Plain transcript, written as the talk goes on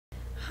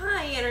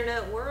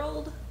internet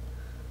world.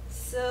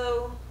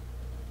 So,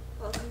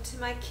 welcome to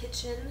my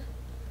kitchen.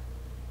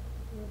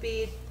 I'll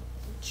be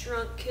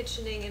drunk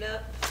kitchening it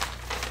up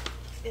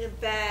in a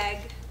bag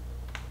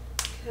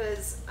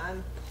because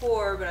I'm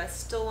poor, but I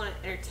still want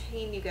to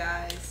entertain you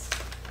guys.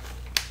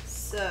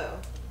 So,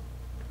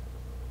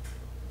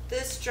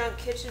 this drunk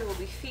kitchen will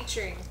be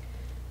featuring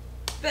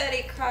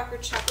Betty Crocker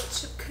chocolate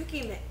chip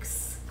cookie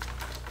mix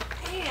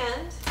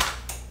and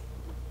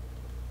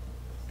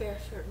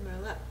barefoot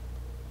merlot.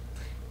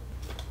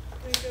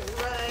 We go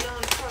right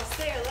on across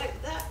there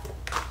like that.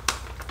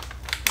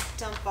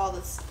 Dump all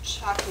this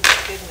chocolate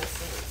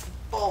goodness in this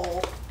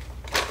bowl.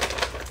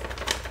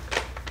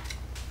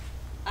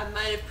 I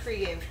might have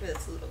pre-gamed for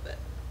this a little bit.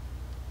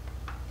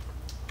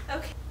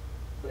 Okay,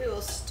 we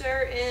will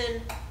stir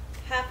in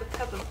half a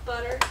cup of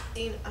butter.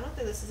 I don't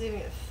think this is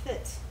even gonna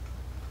fit.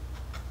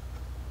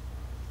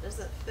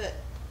 Doesn't fit.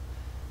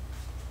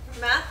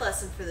 Math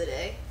lesson for the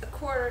day. A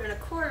quarter and a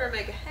quarter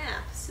make a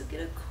half. So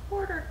get a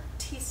quarter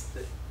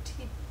teaspoon,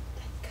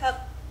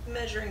 cup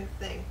measuring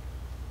thing.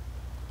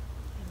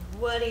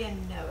 And what do you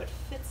know? It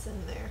fits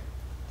in there.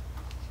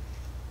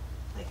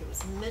 Like it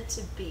was meant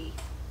to be.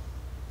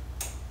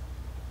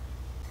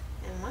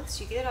 And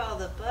once you get all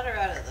the butter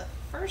out of the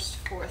first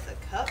fourth a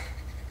cup,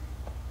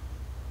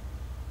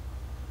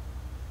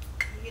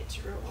 you get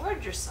to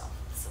reward yourself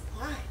with some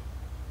wine.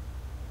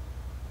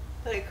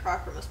 Betty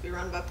Crocker must be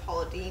run by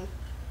Paula Deen.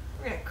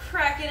 We're gonna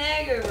crack an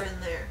egg over in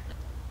there.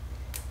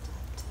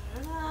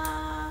 Da,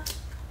 da, da.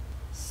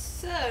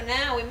 So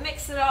now we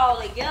mix it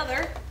all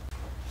together.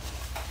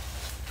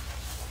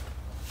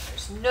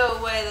 There's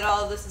no way that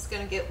all of this is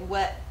gonna get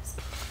wet.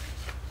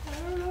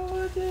 I don't know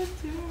what to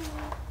do.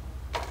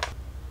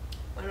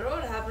 I don't know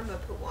what happened if I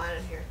put wine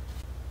in here.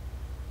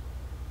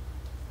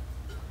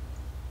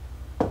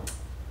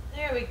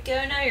 There we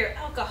go, now your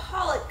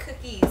alcoholic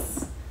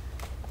cookies.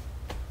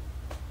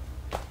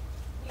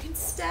 You can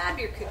stab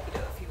your cookie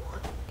dough if you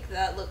want.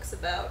 That looks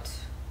about,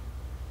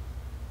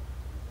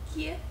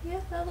 yeah,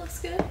 that looks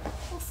good.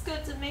 Looks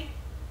good to me.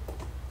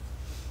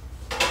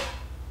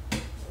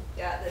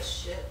 Got this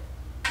shit.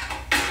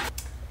 I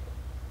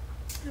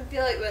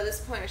feel like by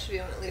this point I should be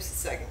on at least a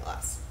second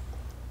glass.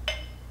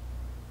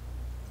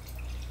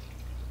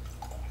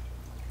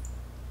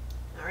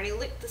 I already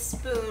licked the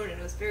spoon and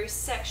it was very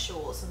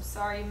sexual, so I'm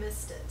sorry you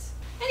missed it.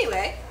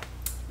 Anyway,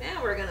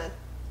 now we're gonna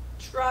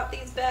drop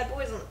these bad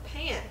boys on the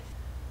pan.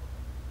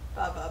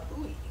 Baba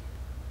booey.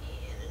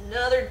 And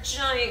another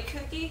giant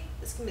cookie.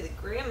 This can be the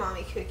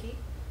grandmommy cookie.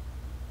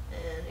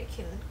 And it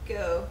can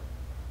go,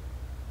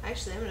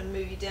 actually I'm gonna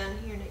move you down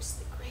here next to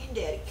the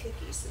granddaddy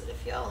cookie so that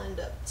if y'all end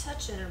up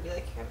touching it, it'll be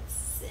like you're having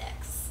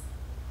sex.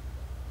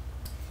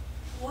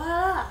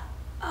 Voila!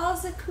 All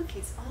the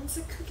cookies on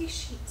the cookie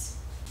sheet.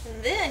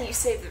 And then you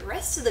save the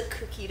rest of the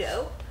cookie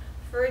dough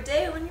for a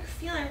day when you're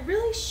feeling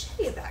really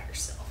shitty about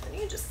yourself. And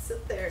you just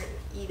sit there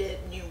and eat it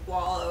and you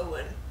wallow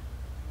and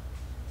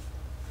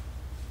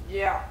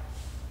yeah.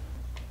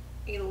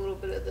 Eat a little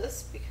bit of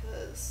this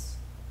because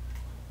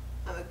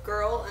I'm a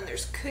girl and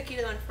there's cookie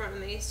dough in front of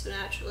me, so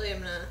naturally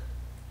I'm gonna,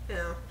 you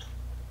know,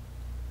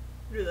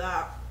 do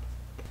that.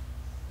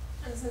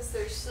 And since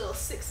there's still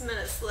 6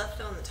 minutes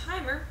left on the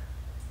timer,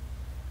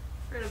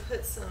 we're gonna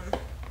put some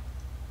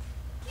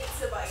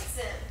pizza bites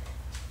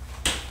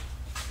in.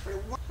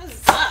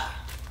 Huzzah!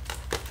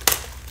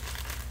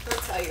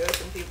 That's how you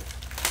open people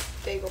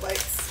bagel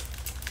bites.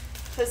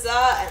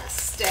 Huzzah and a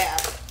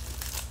stab.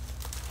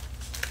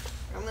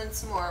 And then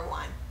some more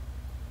wine.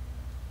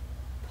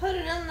 Put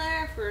it in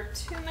there for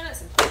 2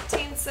 minutes and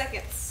 15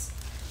 seconds.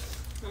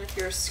 And if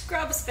you're a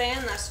Scrubs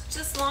fan, that's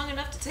just long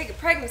enough to take a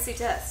pregnancy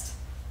test.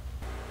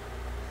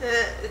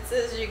 It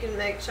says you can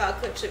make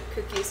chocolate chip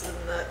cookies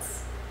with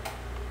nuts.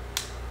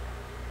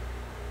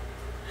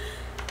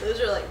 Those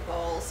are like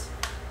balls.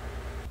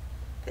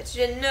 Bet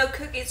you didn't know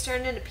cookies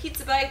turned into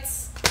pizza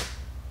bites.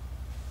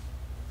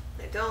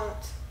 They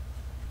don't.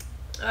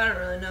 I don't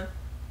really know.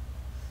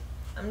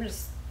 I'm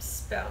just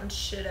spouting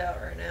shit out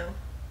right now.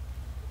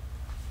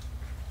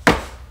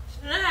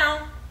 So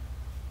now, I'm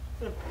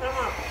gonna put them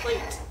on a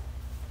plate.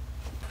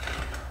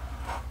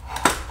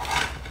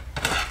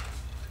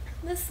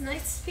 This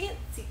nice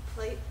fancy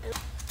plate.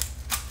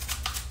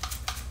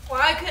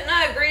 Why couldn't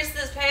I have greased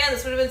this pan?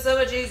 This would have been so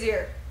much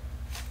easier.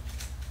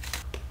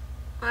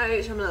 I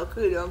ate some of that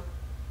cookie dough.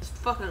 It's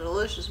fucking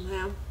delicious,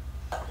 man.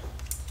 I'm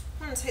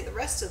gonna take the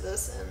rest of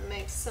this and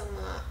make some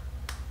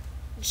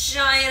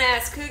giant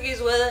ass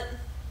cookies with it.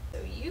 So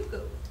you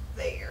go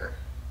there.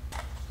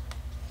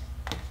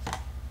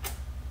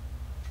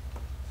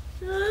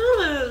 I don't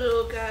know those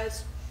little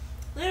guys.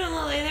 They don't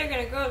look like they're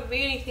gonna grow up to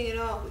be anything at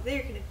all, but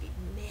they're gonna be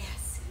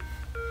massive.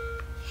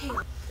 Hang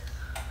on.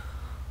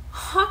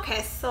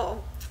 Okay,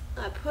 so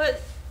I put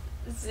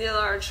the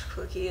large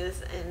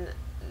cookies in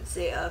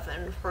the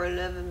oven for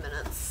 11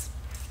 minutes.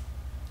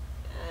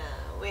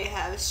 We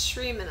have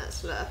 3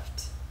 minutes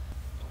left.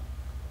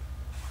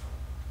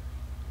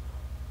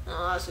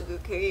 Oh, that's a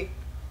good cookie.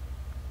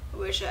 I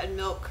wish I had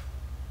milk.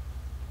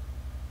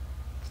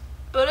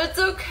 But it's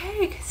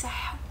okay, because I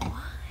have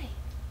wine.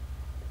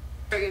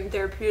 Freaking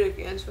therapeutic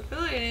again, so I feel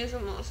like I need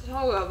something else to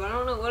talk about, but I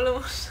don't know what I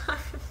want to talk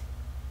about.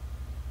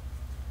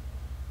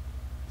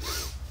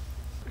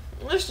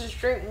 Let's just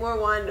drink more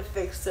wine to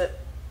fix it.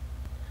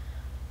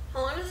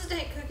 How long does it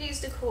take cookies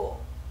to cool?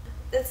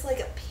 It's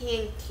like a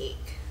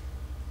pancake.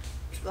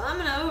 Well, I'm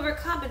gonna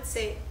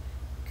overcompensate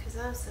because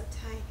I'm so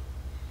tiny.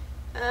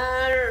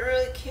 I don't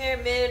really care,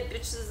 man.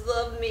 Bitches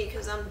love me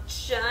because I'm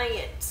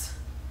giant.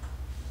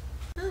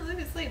 Oh, look,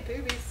 it's like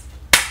boobies.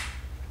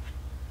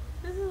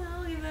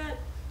 Oh, look at that.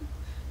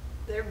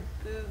 They're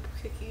boob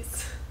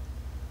cookies.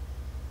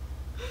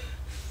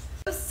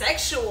 So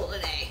sexual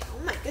today. Oh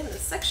my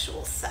goodness,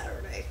 sexual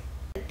Saturday.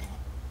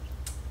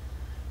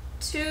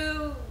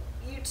 To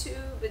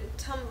YouTube and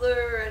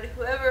Tumblr and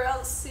whoever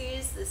else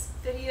sees this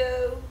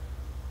video,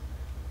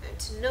 and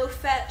to no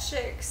fat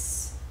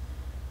chicks,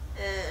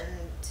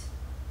 and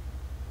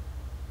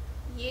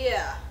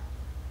yeah.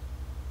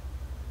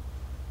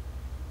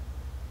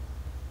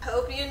 I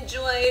hope you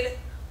enjoyed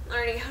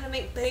learning how to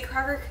make Betty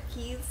Crocker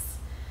cookies,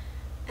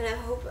 and I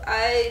hope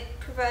I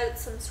provided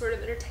some sort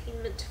of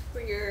entertainment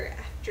for your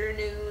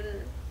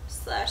afternoon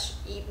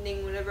 /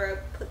 evening whenever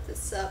I put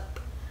this up.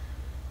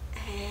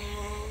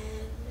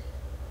 And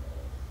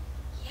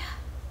yeah,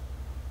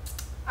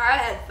 I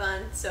had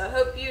fun, so I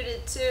hope you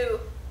did too.